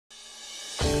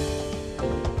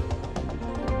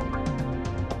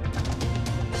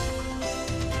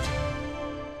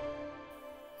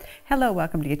Hello,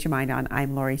 welcome to Get Your Mind On.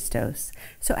 I'm Lori Stohs.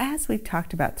 So as we've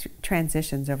talked about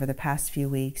transitions over the past few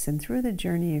weeks and through the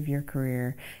journey of your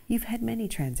career, you've had many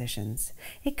transitions.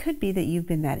 It could be that you've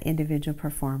been that individual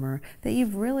performer, that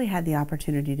you've really had the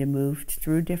opportunity to move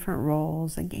through different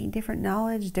roles and gain different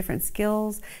knowledge, different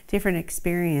skills, different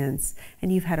experience,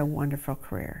 and you've had a wonderful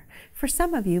career. For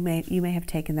some of you, you may have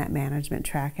taken that management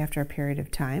track after a period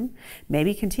of time,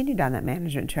 maybe continued on that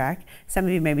management track. Some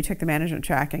of you maybe took the management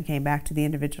track and came back to the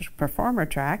individual performer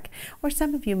track, or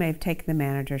some of you may have taken the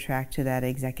manager track to that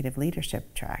executive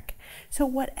leadership track. So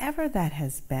whatever that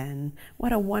has been,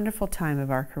 what a wonderful time of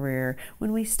our career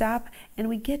when we stop and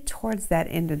we get towards that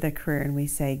end of the career and we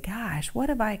say, gosh, what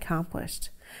have I accomplished?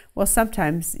 Well,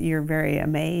 sometimes you're very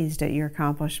amazed at your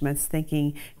accomplishments,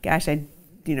 thinking, gosh,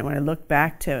 when I look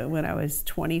back to when I was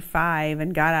 25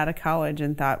 and got out of college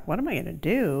and thought, what am I going to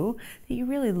do? That you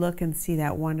really look and see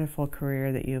that wonderful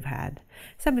career that you've had.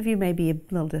 Some of you may be a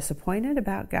little disappointed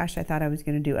about, gosh, I thought I was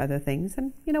going to do other things.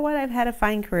 And you know what? I've had a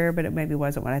fine career, but it maybe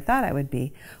wasn't what I thought I would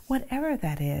be. Whatever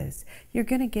that is, you're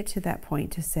going to get to that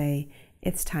point to say,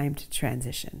 it's time to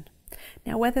transition.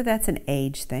 Now, whether that's an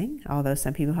age thing, although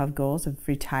some people have goals of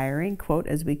retiring, quote,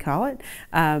 as we call it,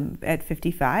 at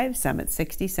 55, some at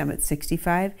 60, some at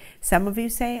 65. Some of you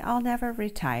say, I'll never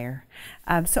retire.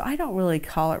 So I don't really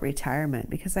call it retirement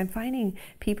because I'm finding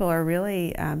people are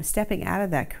really stepping out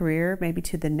of that career, maybe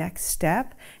to the next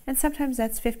step. And sometimes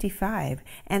that's 55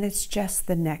 and it's just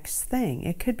the next thing.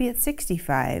 It could be at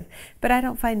 65, but I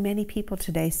don't find many people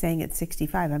today saying at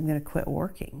 65, I'm going to quit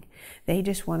working. They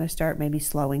just want to start maybe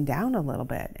slowing down a little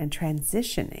bit and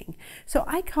transitioning. So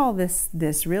I call this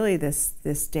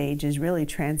stage is really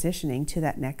transitioning to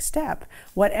that next step,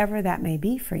 whatever that may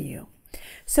be for you.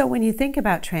 So when you think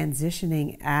about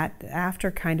transitioning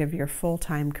after kind of your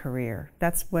full-time career,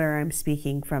 that's where I'm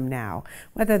speaking from now.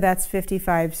 Whether that's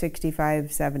 55,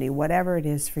 65, 70, whatever it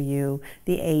is for you,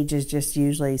 the age is just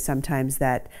usually sometimes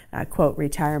that, quote,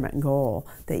 retirement goal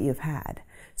that you've had.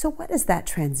 So what does that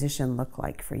transition look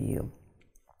like for you?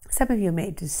 Some of you may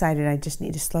have decided, I just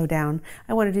need to slow down.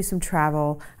 I want to do some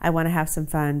travel. I want to have some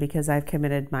fun because I've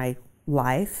committed my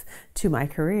life to my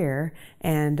career,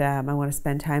 and I want to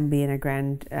spend time being a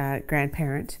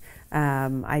grandparent.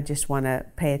 I just want to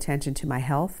pay attention to my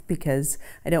health because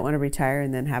I don't want to retire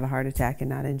and then have a heart attack and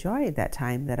not enjoy that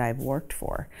time that I've worked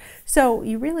for. So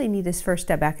you really need to first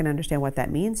step back and understand what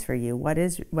that means for you. What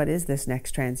is this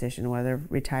next transition, whether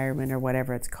retirement or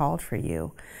whatever it's called for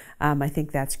you? I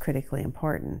think that's critically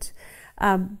important.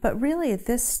 But really at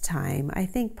this time, I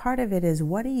think part of it is,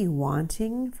 what are you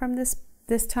wanting from this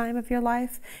time of your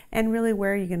life, and really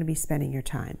where are you going to be spending your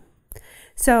time?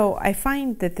 So I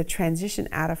find that the transition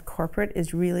out of corporate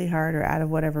is really hard, or out of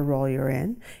whatever role you're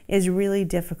in, is really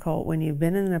difficult when you've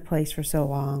been in a place for so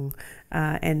long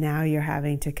and now you're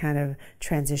having to kind of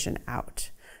transition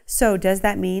out. So does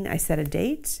that mean I set a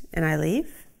date and I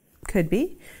leave? Could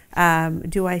be.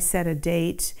 Do I set a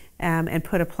date and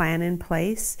put a plan in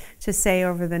place to say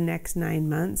over the next 9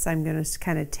 months I'm going to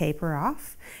kind of taper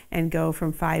off and go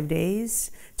from 5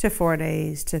 days to 4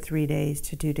 days to 3 days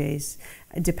to 2 days?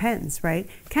 It depends, right?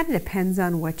 Kind of depends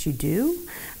on what you do,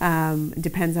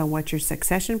 depends on what your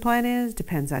succession plan is,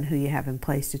 depends on who you have in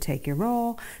place to take your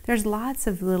role. There's lots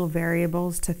of little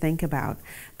variables to think about,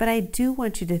 but I do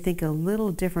want you to think a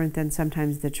little different than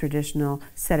sometimes the traditional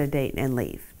set a date and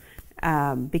leave.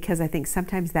 Because I think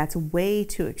sometimes that's way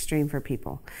too extreme for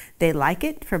people. They like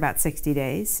it for about 60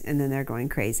 days and then they're going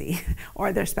crazy,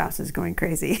 or their spouse is going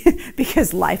crazy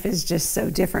because life is just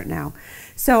so different now.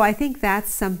 So I think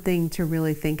that's something to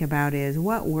really think about, is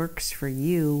what works for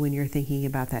you when you're thinking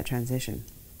about that transition.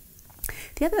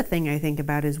 The other thing I think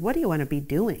about is, what do you want to be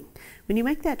doing? When you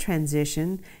make that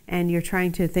transition and you're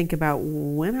trying to think about,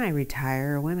 when I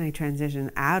retire, when I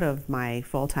transition out of my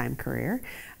full-time career,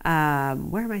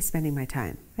 where am I spending my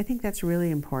time? I think that's really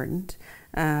important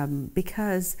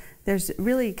because there's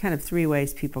really kind of three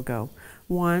ways people go.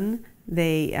 One,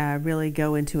 they really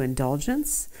go into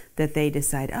indulgence, that they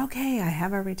decide, okay, I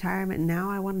have a retirement and now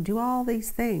I want to do all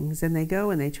these things, and they go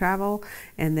and they travel,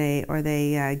 and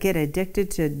they get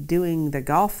addicted to doing the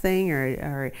golf thing,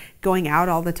 or going out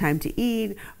all the time to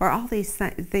eat, or all these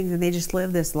things, and they just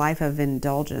live this life of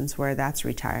indulgence where that's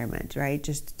retirement, right?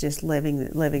 Just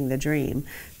living the dream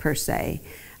per se.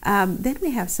 Then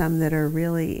we have some that are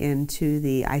really into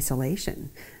the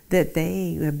isolation, that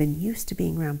they have been used to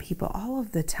being around people all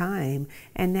of the time,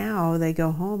 and now they go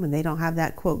home and they don't have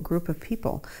that, quote, group of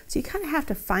people. So you kind of have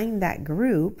to find that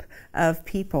group of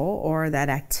people, or that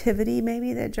activity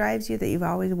maybe that drives you, that you've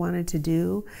always wanted to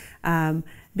do.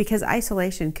 Because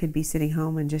isolation could be sitting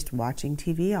home and just watching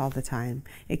TV all the time.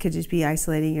 It could just be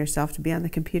isolating yourself to be on the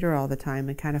computer all the time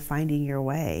and kind of finding your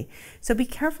way. So be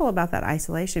careful about that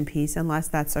isolation piece, unless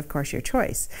that's, of course, your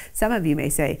choice. Some of you may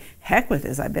say, heck with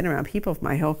this, I've been around people for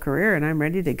my whole career and I'm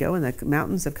ready to go in the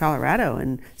mountains of Colorado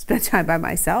and spend time by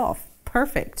myself.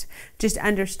 Perfect. Just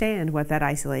understand what that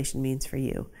isolation means for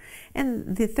you.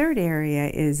 And the third area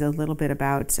is a little bit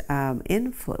about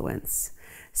influence.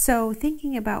 So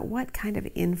thinking about what kind of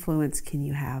influence can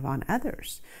you have on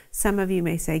others. Some of you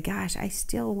may say, gosh, I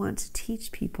still want to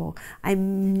teach people. I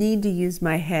need to use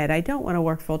my head. I don't want to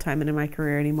work full-time in my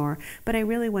career anymore, but I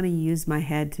really want to use my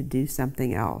head to do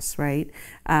something else, right?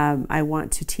 I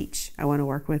want to teach. I want to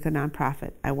work with a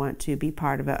nonprofit. I want to be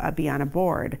be on a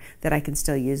board that I can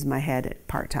still use my head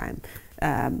part-time.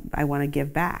 I want to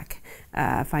give back,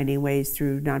 finding ways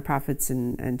through nonprofits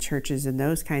and churches and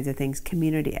those kinds of things,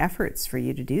 community efforts for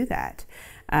you to do that.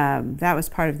 That was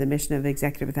part of the mission of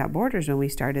Executive Without Borders when we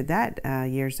started that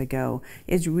years ago,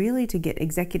 is really to get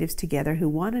executives together who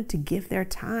wanted to give their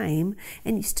time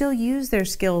and still use their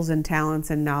skills and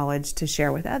talents and knowledge to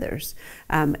share with others,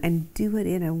 and do it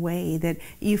in a way that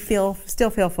you still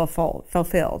feel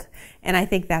fulfilled. And I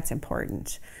think that's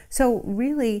important. So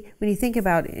really, when you think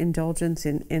about indulgence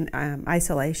in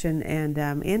isolation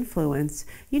and influence,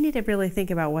 you need to really think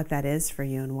about what that is for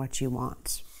you and what you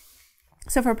want.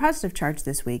 So for a positive charge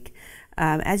this week,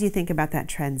 as you think about that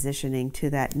transitioning to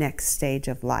that next stage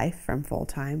of life from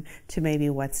full-time to maybe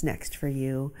what's next for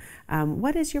you,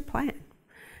 what is your plan?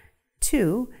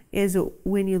 2 is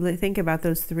when you think about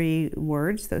those 3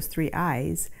 words, those 3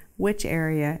 I's, which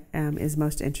area is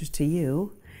most interest to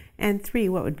you? And 3,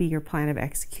 what would be your plan of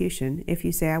execution? If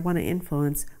you say, I want to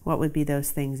influence, what would be those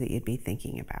things that you'd be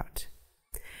thinking about?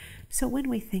 So when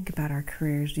we think about our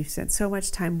careers, we've spent so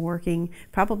much time working,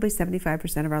 probably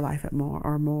 75% of our life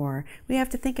or more. We have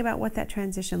to think about what that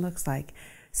transition looks like.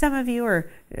 Some of you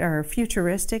are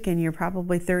futuristic and you're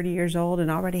probably 30 years old and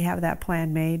already have that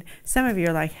plan made. Some of you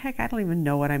are like, heck, I don't even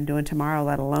know what I'm doing tomorrow,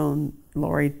 let alone,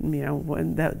 Lori,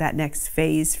 that next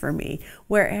phase for me.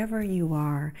 Wherever you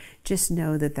are, just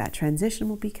know that that transition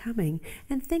will be coming,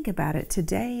 and think about it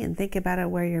today and think about it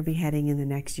where you'll be heading in the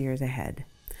next years ahead.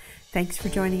 Thanks for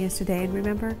joining us today, and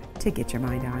remember to get your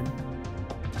mind on.